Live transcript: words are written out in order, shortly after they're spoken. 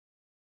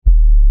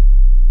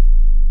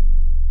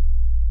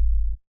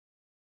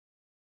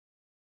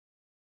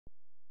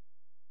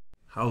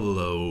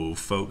Hello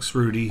folks,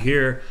 Rudy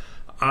here.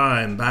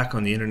 I'm back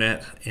on the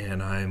internet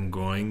and I'm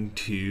going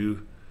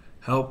to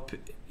help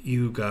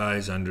you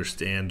guys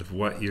understand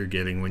what you're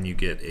getting when you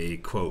get a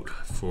quote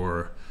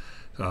for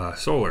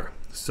solar.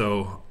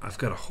 So I've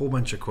got a whole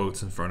bunch of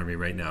quotes in front of me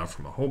right now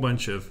from a whole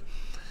bunch of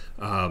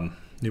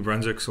New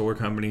Brunswick solar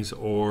companies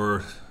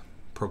or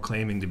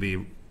proclaiming to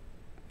be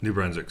New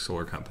Brunswick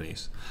solar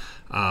companies.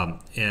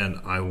 And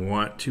I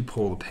want to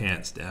pull the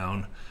pants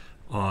down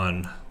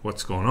on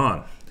what's going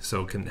on.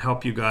 So it can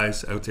help you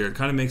guys out there. It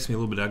kind of makes me a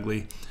little bit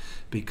ugly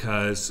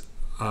because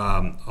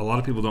a lot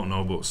of people don't know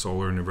about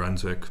solar in New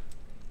Brunswick,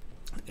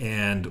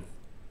 and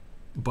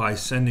by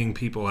sending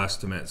people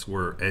estimates,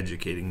 we're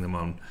educating them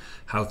on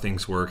how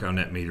things work, how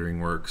net metering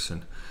works,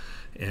 and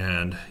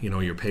you know,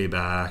 your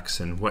paybacks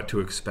and what to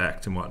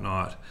expect and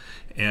whatnot.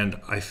 And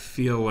I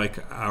feel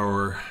like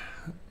our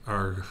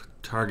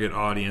target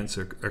audience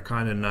are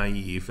kind of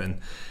naive, and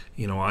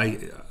you know,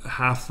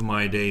 half of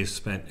my days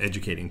spent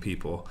educating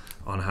people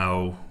on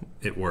how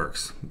it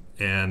works.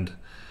 And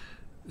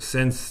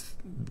since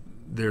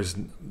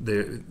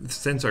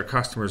our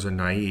customers are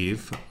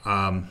naive,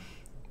 I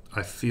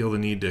feel the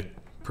need to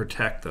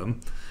protect them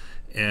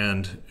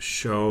and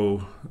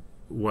show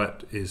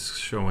what is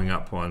showing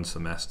up on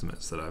some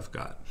estimates that I've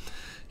got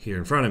here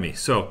in front of me.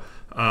 So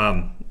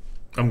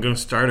I'm going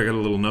to start. I got a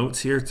little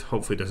notes here.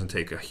 Hopefully it doesn't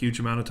take a huge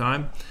amount of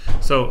time.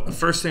 So the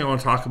first thing I want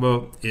to talk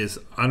about is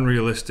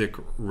unrealistic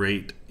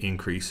rate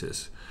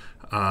increases.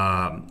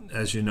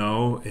 As you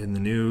know, in the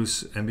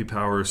news, MB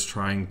Power is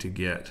trying to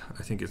get,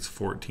 I think it's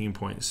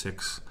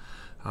 14.6.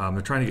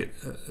 They're trying to get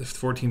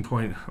 14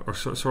 point or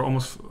so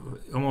almost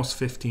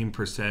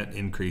 15%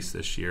 increase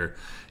this year,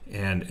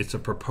 and it's a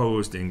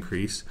proposed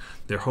increase.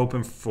 They're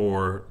hoping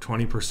for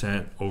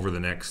 20% over the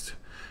next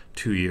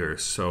 2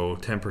 years, so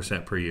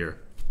 10% per year.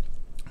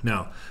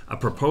 Now, a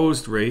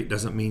proposed rate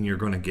doesn't mean you're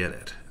going to get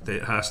it.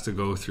 It has to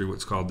go through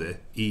what's called the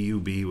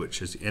EUB,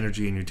 which is the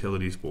Energy and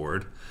Utilities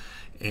Board.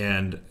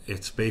 And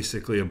it's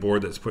basically a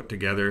board that's put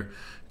together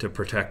to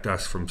protect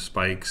us from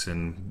spikes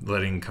and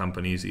letting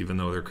companies, even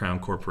though they're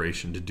Crown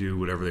Corporation, to do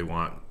whatever they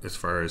want as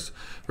far as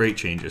rate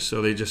changes.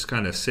 So they just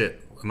kind of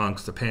sit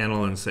amongst the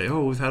panel and say,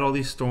 oh, we've had all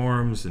these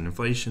storms and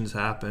inflation's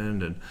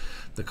happened and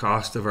the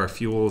cost of our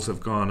fuels have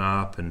gone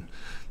up and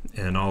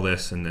all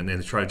this, and then they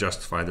try to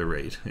justify their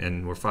rate.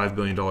 And we're $5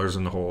 billion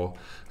in the hole.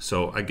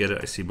 So I get it.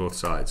 I see both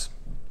sides.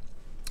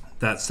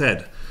 That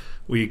said,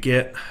 we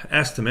get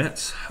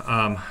estimates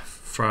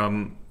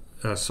from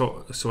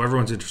so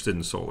everyone's interested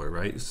in solar,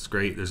 right? It's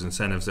great. There's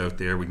incentives out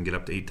there. We can get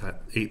up to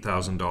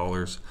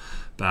 $8,000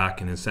 back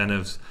in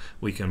incentives.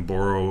 We can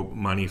borrow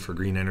money for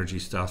green energy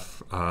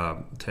stuff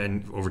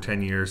over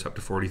 10 years, up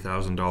to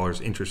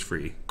 $40,000 interest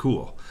free.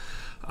 Cool.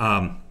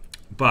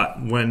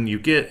 But when you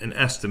get an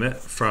estimate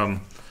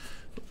from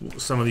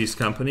some of these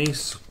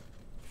companies,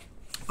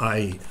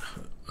 I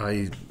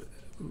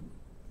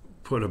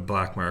put a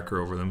black marker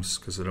over them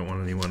because I don't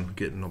want anyone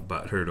getting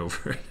butthurt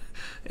over it.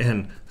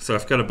 And so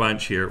I've got a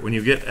bunch here. When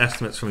you get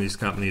estimates from these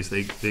companies,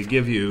 they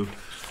give you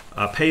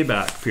a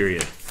payback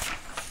period.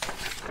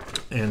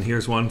 And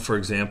here's one, for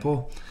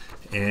example.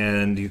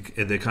 And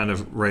they kind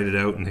of write it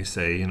out and they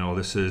say, you know,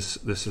 this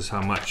is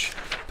how much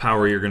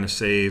power you're going to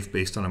save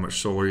based on how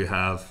much solar you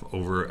have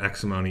over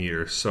X amount of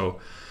years. So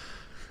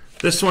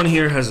this one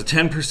here has a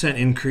 10%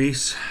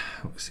 increase.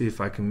 Let's see if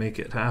I can make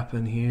it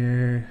happen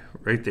here.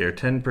 Right there,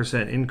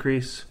 10%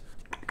 increase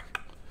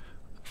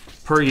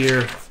per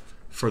year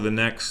for the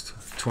next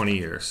 20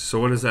 years.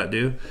 So what does that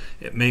do?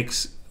 It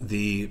makes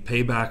the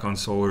payback on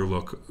solar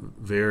look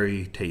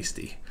very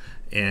tasty.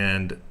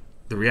 And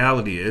the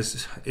reality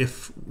is,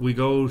 if we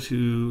go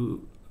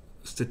to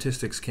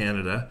Statistics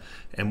Canada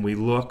and we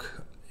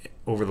look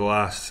over the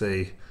last,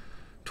 say,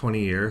 20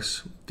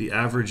 years, the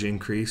average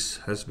increase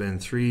has been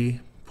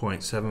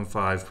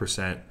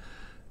 3.75%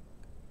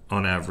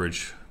 on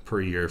average per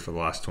year for the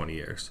last 20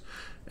 years.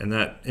 And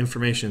that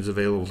information is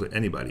available to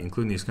anybody,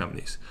 including these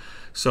companies.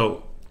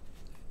 So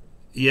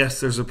yes,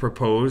 there's a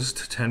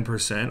proposed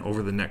 10%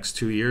 over the next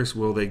 2 years.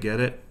 Will they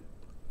get it?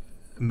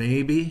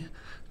 Maybe.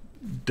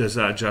 Does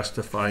that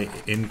justify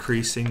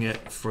increasing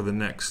it for the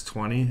next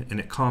 20? And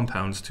it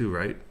compounds too,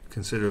 right?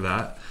 Consider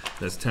that.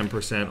 That's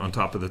 10% on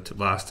top of the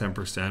last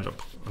 10%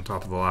 on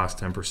top of the last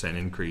 10%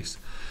 increase.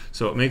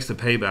 So it makes the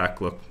payback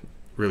look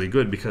really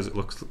good because it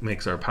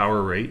makes our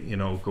power rate, you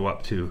know, go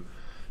up to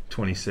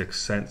 26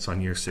 cents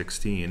on year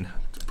 16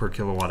 per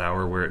kilowatt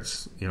hour, where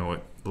it's, you know,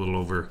 a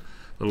little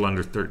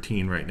under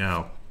 13 right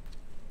now.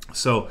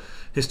 So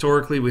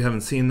historically, we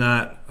haven't seen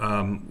that.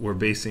 We're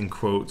basing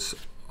quotes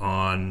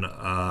on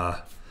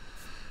I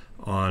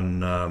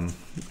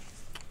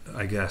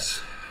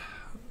guess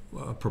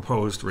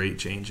proposed rate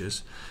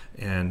changes,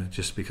 and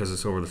just because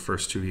it's over the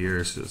first 2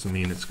 years doesn't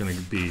mean it's going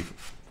to be,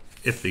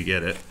 if they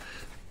get it,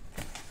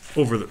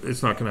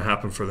 it's not going to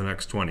happen for the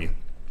next 20.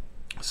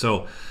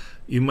 So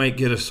you might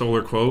get a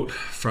solar quote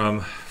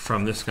from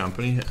this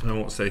company, and I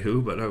won't say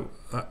who, but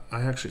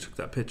I actually took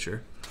that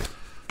picture.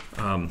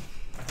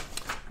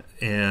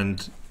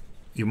 And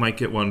you might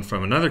get one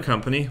from another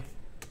company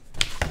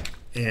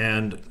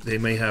and they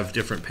may have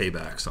different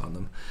paybacks on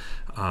them.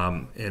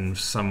 And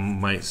some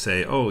might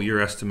say, oh,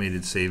 your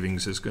estimated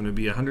savings is going to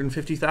be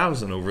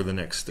 $150,000 over the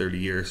next 30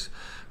 years.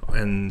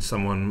 And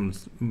someone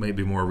may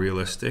be more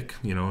realistic,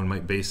 and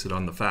might base it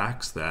on the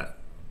facts that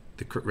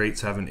the rates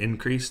haven't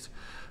increased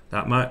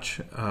that much,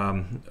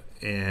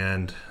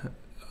 and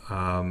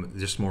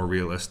just more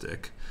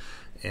realistic.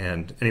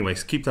 And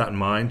anyways, keep that in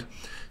mind.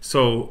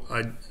 So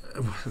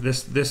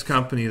this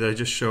company that I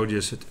just showed you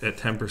is at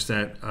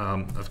 10%.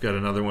 I've got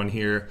another one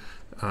here,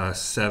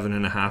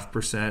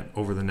 7.5%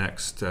 over the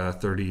next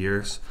 30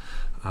 years.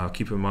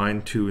 Keep in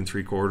mind, 2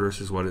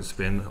 3/4 is what it's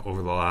been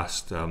over the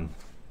last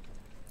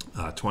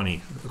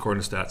 20,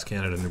 according to Stats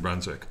Canada, New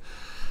Brunswick.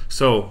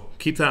 So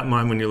keep that in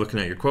mind when you're looking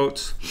at your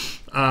quotes.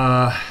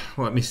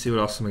 Let me see, what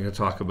else am I going to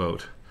talk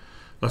about?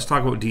 Let's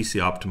talk about DC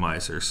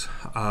optimizers.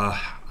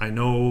 I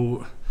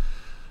know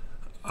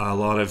a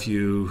lot of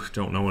you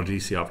don't know what a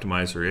DC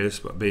optimizer is,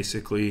 but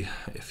basically,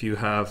 if you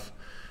have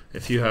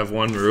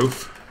one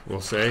roof,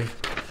 we'll say,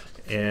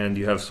 and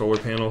you have solar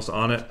panels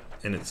on it,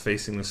 and it's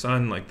facing the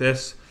sun like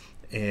this,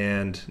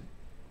 and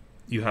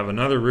you have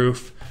another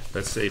roof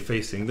that's, say,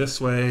 facing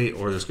this way,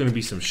 or there's going to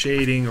be some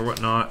shading or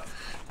whatnot,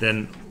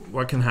 then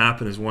what can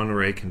happen is one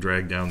array can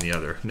drag down the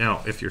other.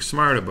 Now, if you're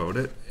smart about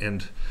it,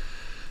 and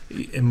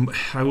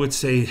I would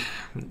say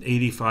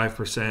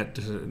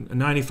 85%,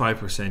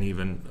 95%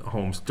 even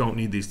homes don't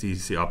need these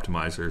DC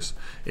optimizers.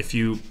 If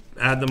you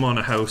add them on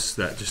a house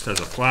that just has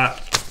a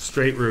flat,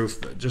 straight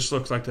roof that just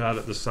looks like that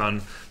at the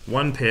sun,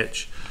 one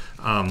pitch,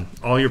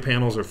 all your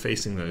panels are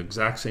facing the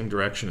exact same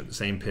direction at the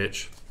same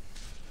pitch.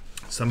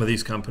 Some of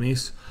these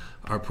companies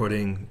are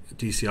putting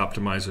DC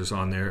optimizers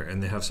on there,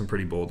 and they have some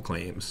pretty bold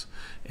claims.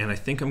 And I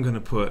think I'm going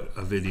to put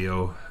a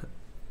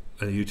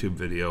YouTube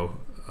video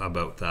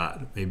about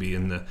that. Maybe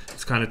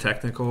it's kind of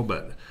technical,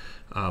 but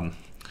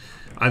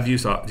I've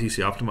used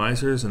DC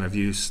optimizers, and I've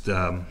used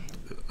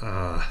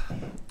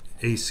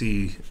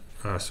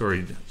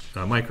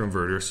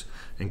microinverters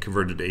and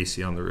converted to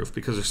AC on the roof,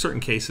 because there's certain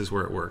cases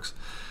where it works.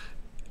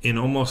 In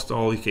almost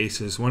all the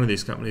cases, one of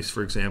these companies,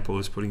 for example,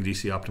 is putting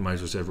DC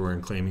optimizers everywhere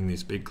and claiming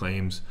these big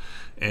claims.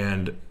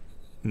 And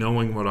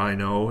knowing what I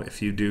know, if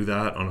you do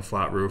that on a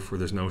flat roof where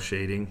there's no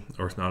shading,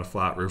 or it's not a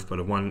flat roof but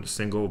a one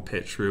single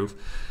pitch roof,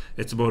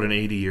 it's about an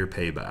 80-year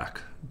payback.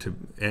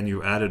 And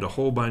you added a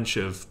whole bunch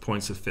of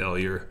points of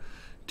failure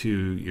to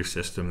your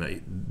system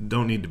that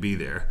don't need to be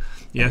there.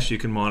 Yes, you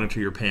can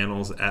monitor your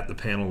panels at the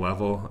panel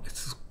level.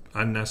 It's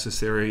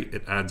unnecessary.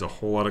 It adds a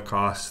whole lot of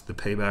costs. The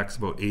payback's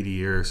about 80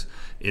 years.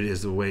 It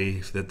is a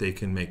way that they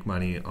can make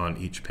money on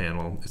each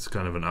panel. It's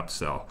kind of an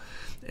upsell.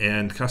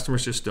 And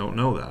customers just don't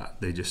know that.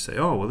 They just say,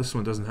 oh, well, this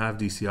one doesn't have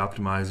DC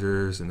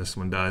optimizers and this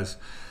one does.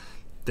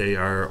 In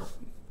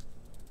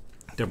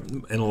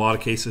a lot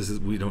of cases,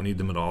 we don't need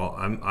them at all.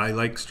 I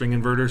like string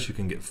inverters. You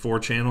can get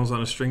 4 channels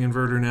on a string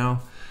inverter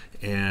now.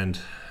 And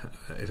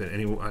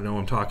I know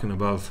I'm talking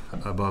above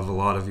a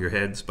lot of your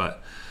heads,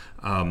 but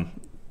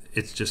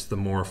it's just the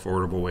more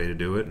affordable way to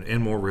do it,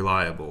 and more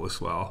reliable as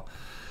well.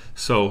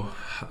 So,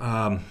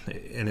 and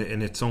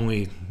it's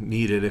only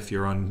needed if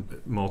you're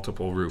on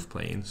multiple roof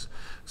planes.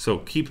 So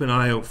keep an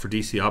eye out for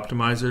DC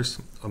optimizers.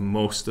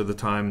 Most of the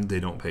time, they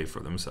don't pay for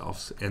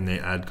themselves, and they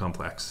add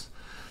complex,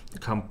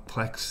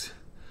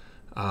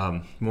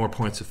 more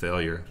points of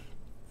failure.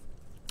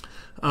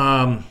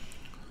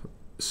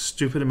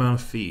 Stupid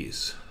amount of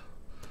fees.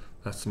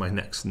 That's my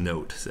next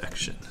note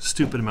section.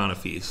 Stupid amount of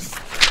fees.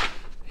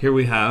 Here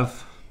we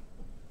have.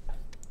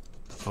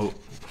 Oh,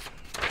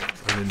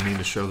 I didn't mean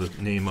to show the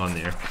name on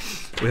there.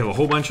 We have a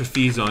whole bunch of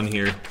fees on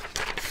here.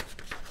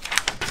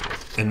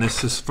 And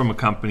this is from a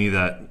company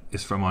that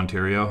is from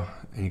Ontario,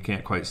 and you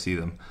can't quite see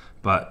them.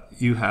 But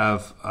you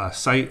have a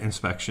site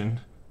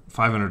inspection,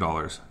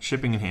 $500.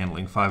 Shipping and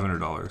handling,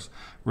 $500.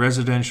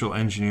 Residential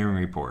engineering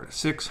report,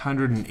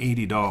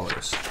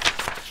 $680.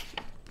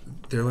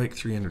 They're like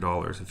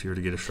 $300 if you were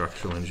to get a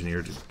structural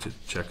engineer to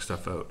check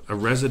stuff out. A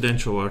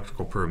residential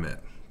electrical permit,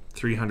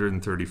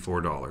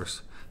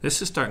 $334.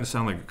 This is starting to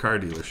sound like a car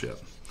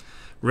dealership.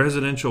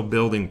 Residential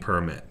building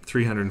permit,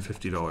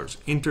 $350.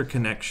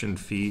 Interconnection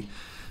fee,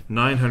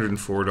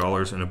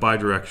 $904, and a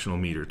bidirectional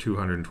meter,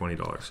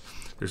 $220.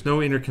 There's no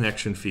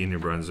interconnection fee in New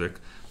Brunswick.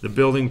 The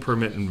building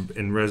permit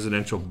in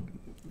residential,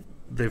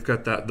 they've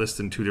got that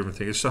listed in 2 different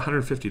things. It's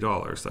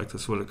 $150, like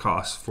that's what it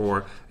costs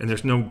for, and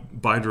there's no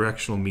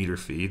bidirectional meter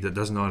fee. That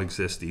does not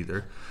exist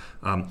either.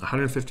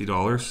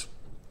 $150,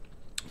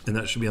 and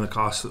that should be on the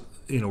cost,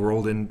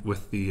 rolled in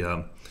with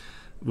the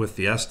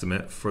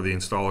estimate for the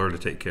installer to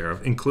take care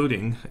of,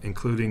 including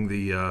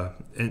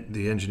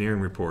the engineering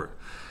report.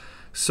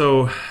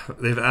 So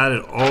they've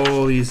added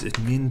all these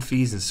admin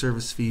fees and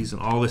service fees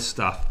and all this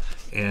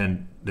stuff,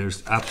 and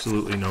there's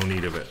absolutely no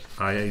need of it.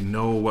 I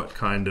know what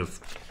kind of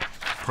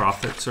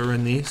profits are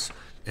in these,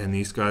 and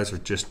these guys are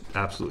just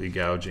absolutely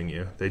gouging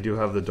you. They do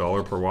have the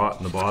dollar per watt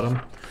in the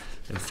bottom,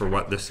 and for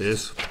what this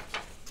is,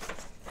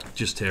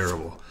 just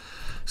terrible.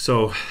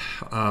 So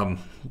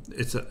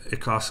it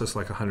costs us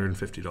like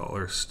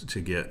 $150 to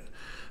get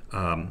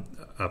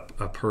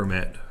a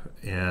permit,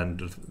 and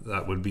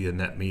that would be a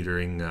net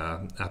metering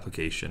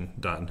application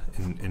done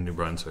in New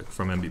Brunswick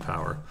from MB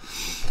Power.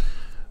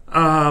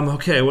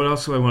 Okay, what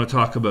else do I want to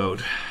talk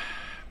about?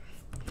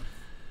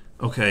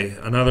 Okay,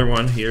 another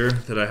one here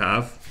that I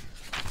have.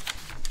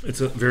 It's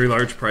a very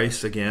large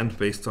price, again,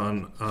 based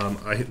on,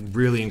 I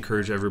really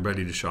encourage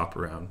everybody to shop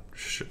around,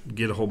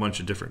 get a whole bunch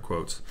of different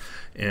quotes.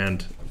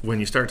 And when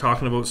you start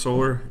talking about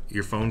solar,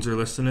 your phones are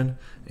listening,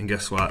 and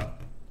guess what?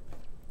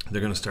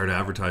 They're going to start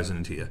advertising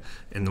it to you.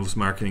 And those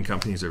marketing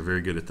companies are very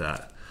good at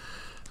that.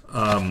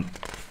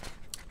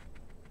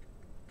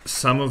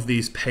 Some of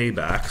these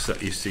paybacks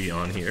that you see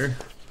on here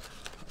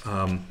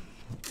are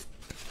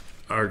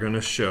going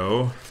to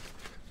show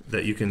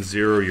that you can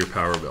zero your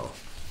power bill.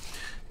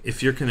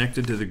 If you're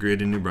connected to the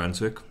grid in New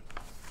Brunswick,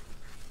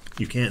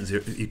 you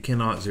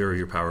cannot zero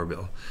your power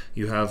bill.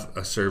 You have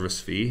a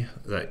service fee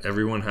that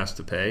everyone has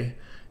to pay,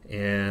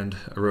 and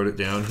I wrote it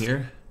down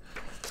here,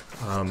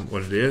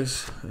 what it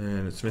is,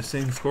 and it's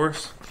missing, of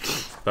course,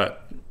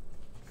 but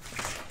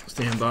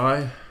stand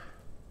by.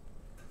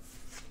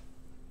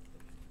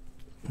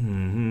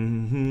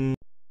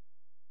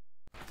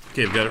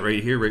 Okay, I've got it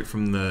right here, right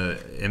from the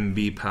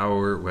MB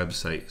Power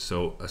website.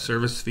 So a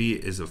service fee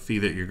is a fee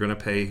that you're going to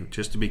pay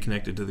just to be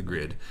connected to the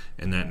grid,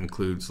 and that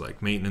includes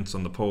like maintenance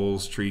on the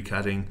poles, tree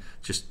cutting,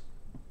 just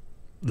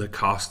the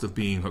cost of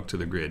being hooked to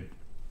the grid.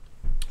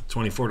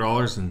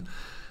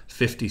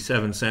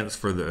 $24.57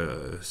 for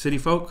the city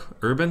folk,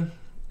 urban,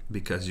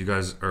 because you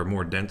guys are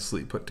more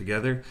densely put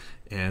together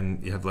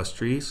and you have less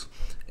trees.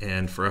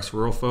 And for us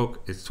rural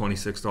folk, it's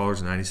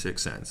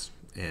 $26.96.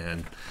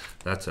 And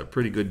that's a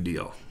pretty good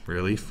deal,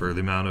 really, for the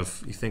amount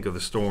of, you think of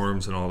the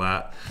storms and all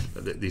that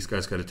these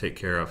guys got to take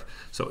care of.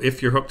 So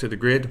if you're hooked to the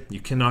grid, you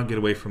cannot get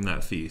away from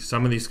that fee.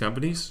 Some of these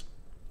companies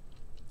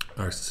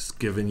are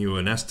giving you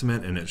an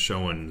estimate and it's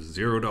showing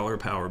 $0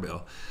 power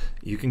bill.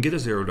 You can get a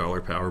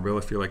 $0 power bill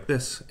if you're like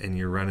this and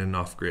you're running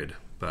off grid.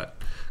 But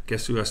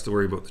guess who has to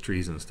worry about the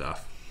trees and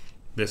stuff?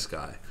 This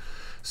guy.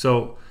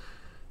 So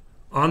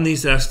on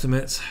these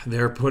estimates,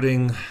 they're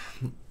putting,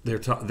 they're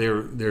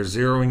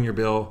zeroing your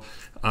bill.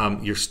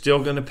 You're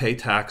still going to pay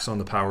tax on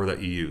the power that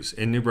you use.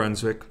 In New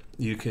Brunswick,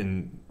 you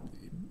can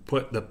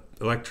put the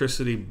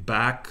electricity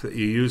back that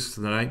you used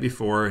the night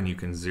before and you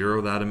can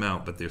zero that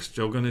amount, but they're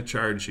still going to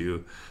charge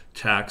you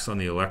tax on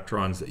the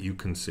electrons that you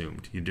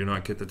consumed. You do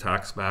not get the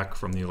tax back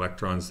from the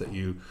electrons that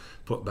you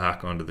put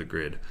back onto the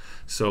grid.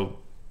 So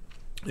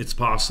it's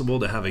possible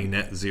to have a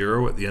net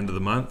zero at the end of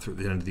the month or at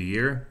the end of the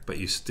year, but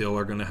you still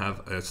are going to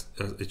have,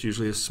 it's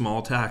usually a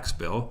small tax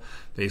bill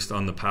based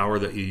on the power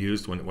that you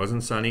used when it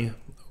wasn't sunny,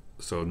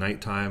 so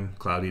nighttime,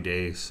 cloudy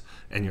days,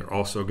 and you're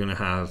also going to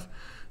have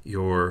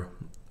your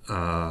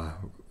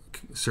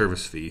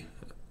service fee,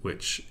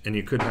 and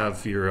you could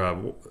have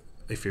your,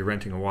 if you're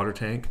renting a water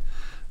tank,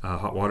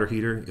 hot water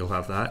heater, you'll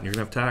have that, and you're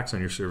going to have tax on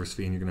your service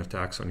fee, and you're going to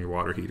have tax on your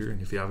water heater, and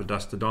if you have a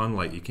dusk to dawn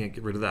light, you can't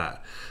get rid of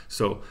that.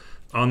 So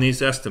on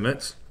these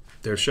estimates,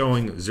 they're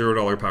showing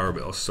 $0 power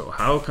bills. So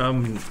how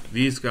come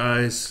these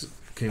guys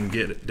can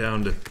get it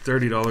down to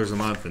 $30 a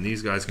month and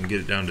these guys can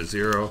get it down to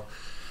 $0?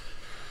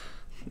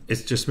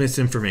 It's just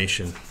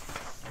misinformation.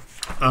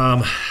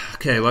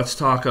 Okay, let's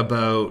talk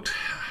about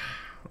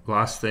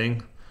last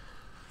thing,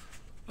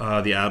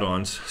 the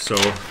add-ons. So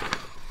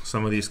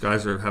some of these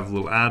guys have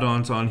little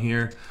add-ons on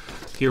here.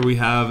 Here we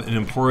have an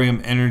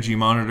Emporium energy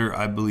monitor.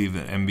 I believe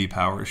that MB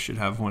Power should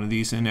have one of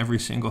these in every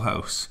single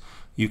house.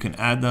 You can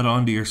add that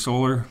onto your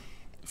solar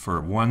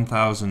for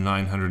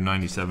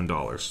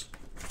 $1,997.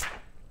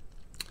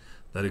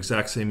 That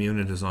exact same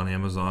unit is on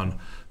Amazon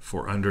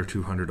for under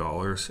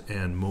 $200,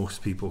 and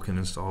most people can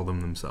install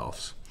them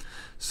themselves.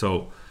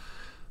 So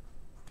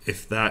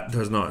if that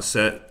does not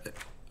set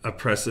a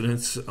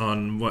precedence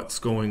on what's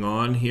going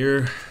on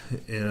here,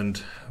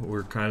 and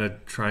we're kind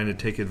of trying to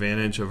take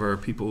advantage of our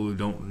people who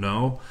don't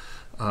know,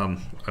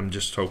 I'm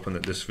just hoping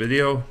that this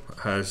video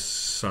has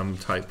some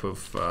type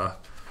of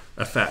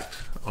effect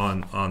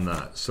on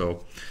that.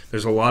 So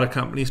there's a lot of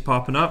companies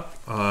popping up,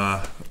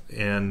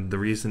 and the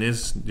reason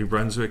is New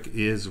Brunswick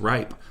is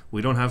ripe.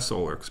 We don't have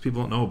solar because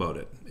people don't know about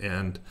it,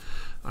 and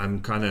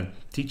I'm kind of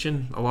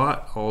teaching a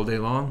lot all day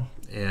long,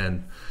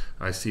 and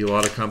I see a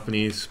lot of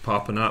companies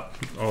popping up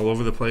all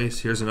over the place.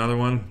 Here's another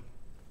one,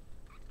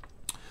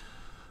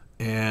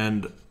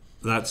 and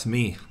that's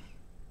me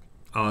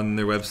on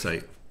their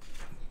website.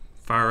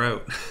 Far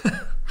out.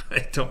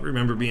 I don't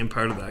remember being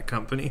part of that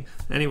company.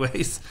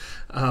 Anyways,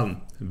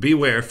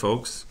 beware,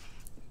 folks.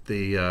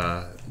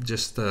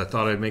 Just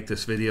thought I'd make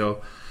this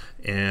video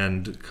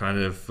and kind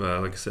of,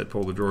 like I said,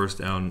 pull the drawers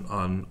down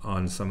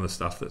on some of the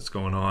stuff that's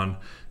going on.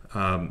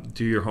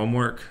 Do your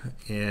homework,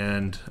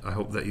 and I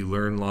hope that you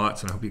learn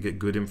lots, and I hope you get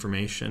good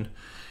information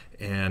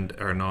and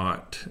are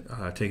not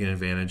taken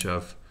advantage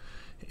of.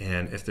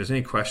 And if there's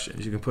any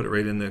questions, you can put it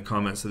right in the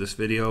comments of this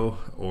video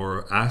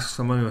or ask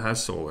someone who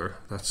has solar.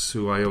 That's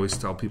who I always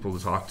tell people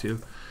to talk to.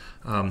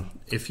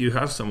 If you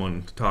have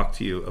someone to talk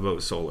to you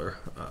about solar,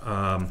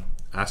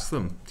 Ask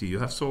them, do you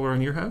have solar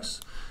on your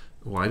house?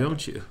 Why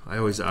don't you? I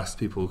always ask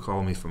people who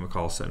call me from a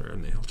call center,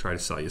 and they'll try to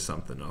sell you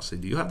something. I'll say,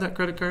 do you have that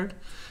credit card?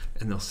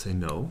 And they'll say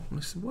no. And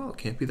I said, well, it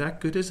can't be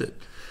that good, is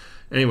it?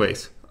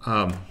 Anyways,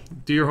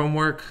 do your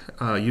homework.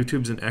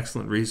 YouTube's an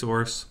excellent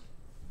resource.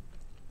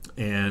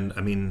 And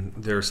I mean,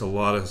 there's a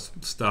lot of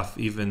stuff,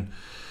 even,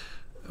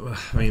 I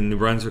mean, the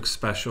Brunswick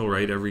special,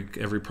 right?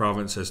 Every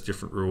province has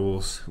different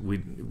rules.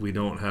 We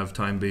don't have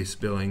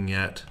time-based billing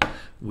yet.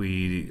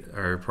 We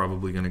are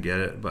probably going to get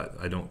it, but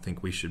I don't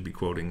think we should be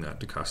quoting that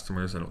to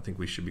customers. I don't think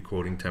we should be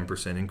quoting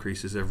 10%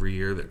 increases every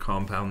year that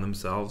compound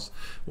themselves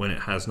when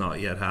it has not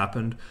yet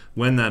happened.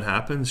 When that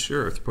happens,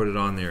 sure, let's put it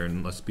on there,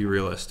 and let's be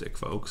realistic,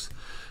 folks.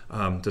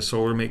 Does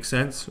solar make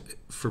sense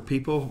for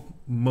people?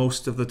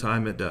 Most of the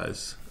time it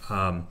does.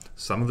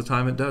 Some of the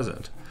time it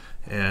doesn't.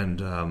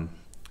 And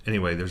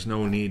anyway, there's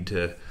no need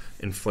to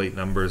inflate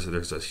numbers.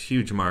 There's a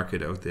huge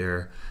market out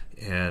there,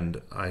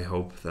 and I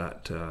hope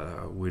that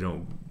we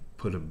don't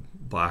put a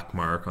black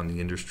mark on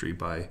the industry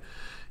by,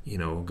 you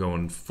know,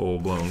 going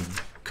full-blown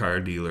car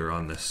dealer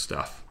on this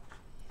stuff.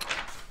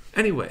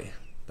 Anyway,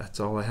 that's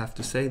all I have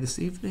to say this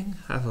evening.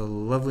 Have a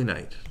lovely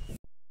night.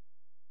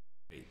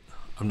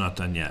 I'm not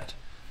done yet.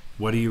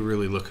 What are you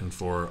really looking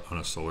for on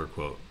a solar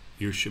quote?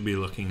 You should be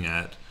looking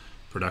at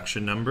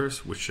production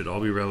numbers, which should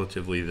all be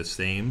relatively the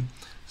same.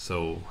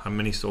 So how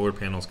many solar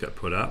panels got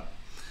put up,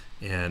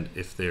 and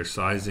if they're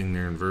sizing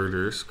their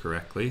inverters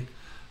correctly,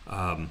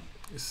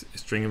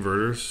 string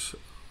inverters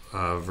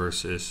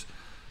versus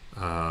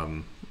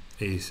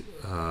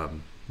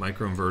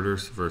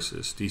microinverters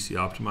versus DC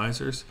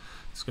optimizers.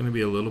 It's going to be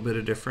a little bit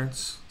of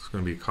difference. It's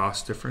going to be a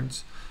cost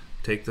difference.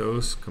 Take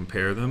those,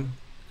 compare them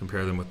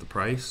with the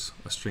price.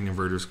 A string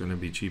inverter is going to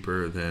be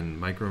cheaper than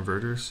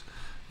microinverters,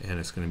 and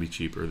it's going to be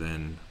cheaper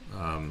than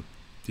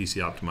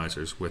DC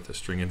optimizers with a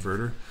string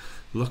inverter.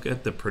 Look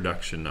at the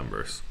production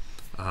numbers.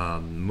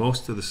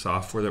 Most of the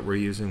software that we're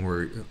using,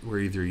 we're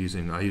either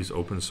using, I use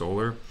Open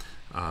Solar.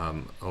 A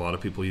lot of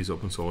people use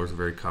Open Solar, it's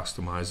very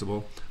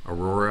customizable.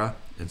 Aurora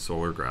and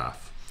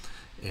SolarGraph.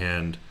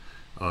 And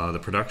the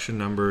production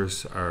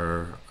numbers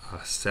are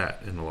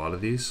set in a lot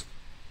of these.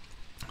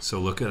 So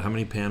look at how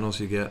many panels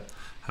you get,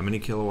 how many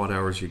kilowatt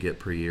hours you get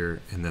per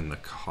year, and then the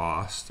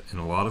cost. And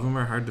a lot of them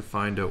are hard to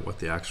find out what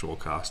the actual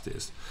cost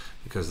is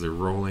because they're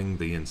rolling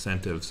the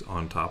incentives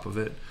on top of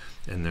it,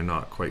 and they're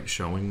not quite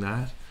showing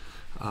that.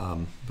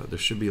 But there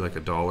should be like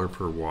 $1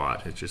 per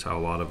watt. It's just how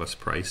a lot of us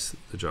price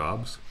the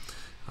jobs.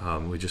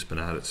 We've just been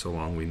at it so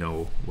long, we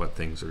know what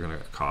things are going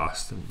to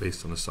cost and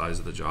based on the size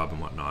of the job and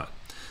whatnot.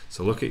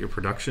 So look at your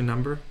production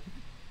number,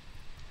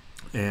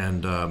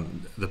 and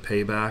the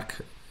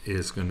payback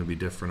is going to be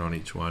different on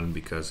each one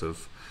because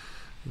of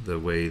the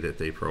way that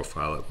they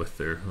profile it with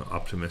their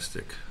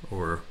optimistic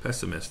or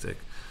pessimistic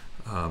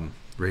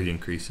rate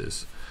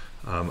increases.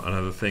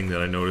 Another thing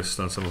that I noticed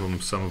on some of them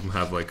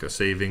have like a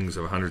savings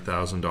of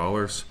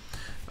 $100,000,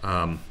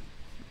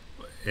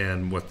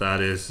 and what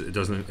that is, it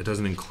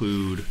doesn't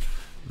include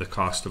the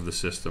cost of the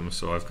system.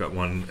 So I've got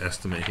one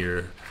estimate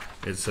here.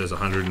 It says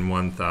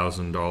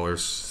 $101,000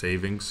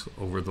 savings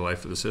over the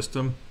life of the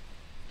system.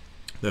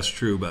 That's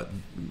true, but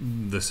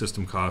the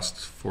system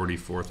costs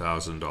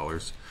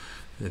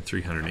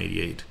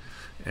 $44,388,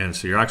 and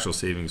so your actual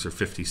savings are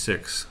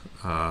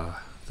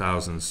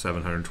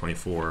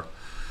 $56,724.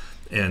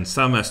 And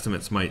some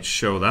estimates might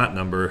show that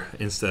number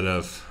instead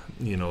of,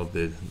 you know,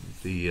 the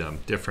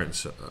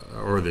difference,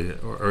 or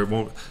it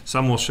won't.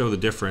 Some will show the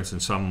difference,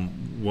 and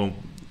some won't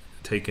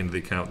take into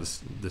account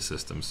the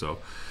system. So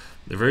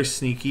they're very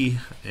sneaky,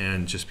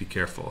 and just be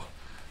careful.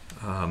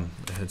 I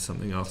had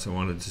something else I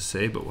wanted to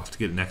say, but we'll have to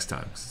get it next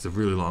time because it's a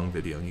really long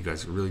video, and you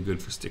guys are really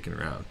good for sticking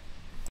around.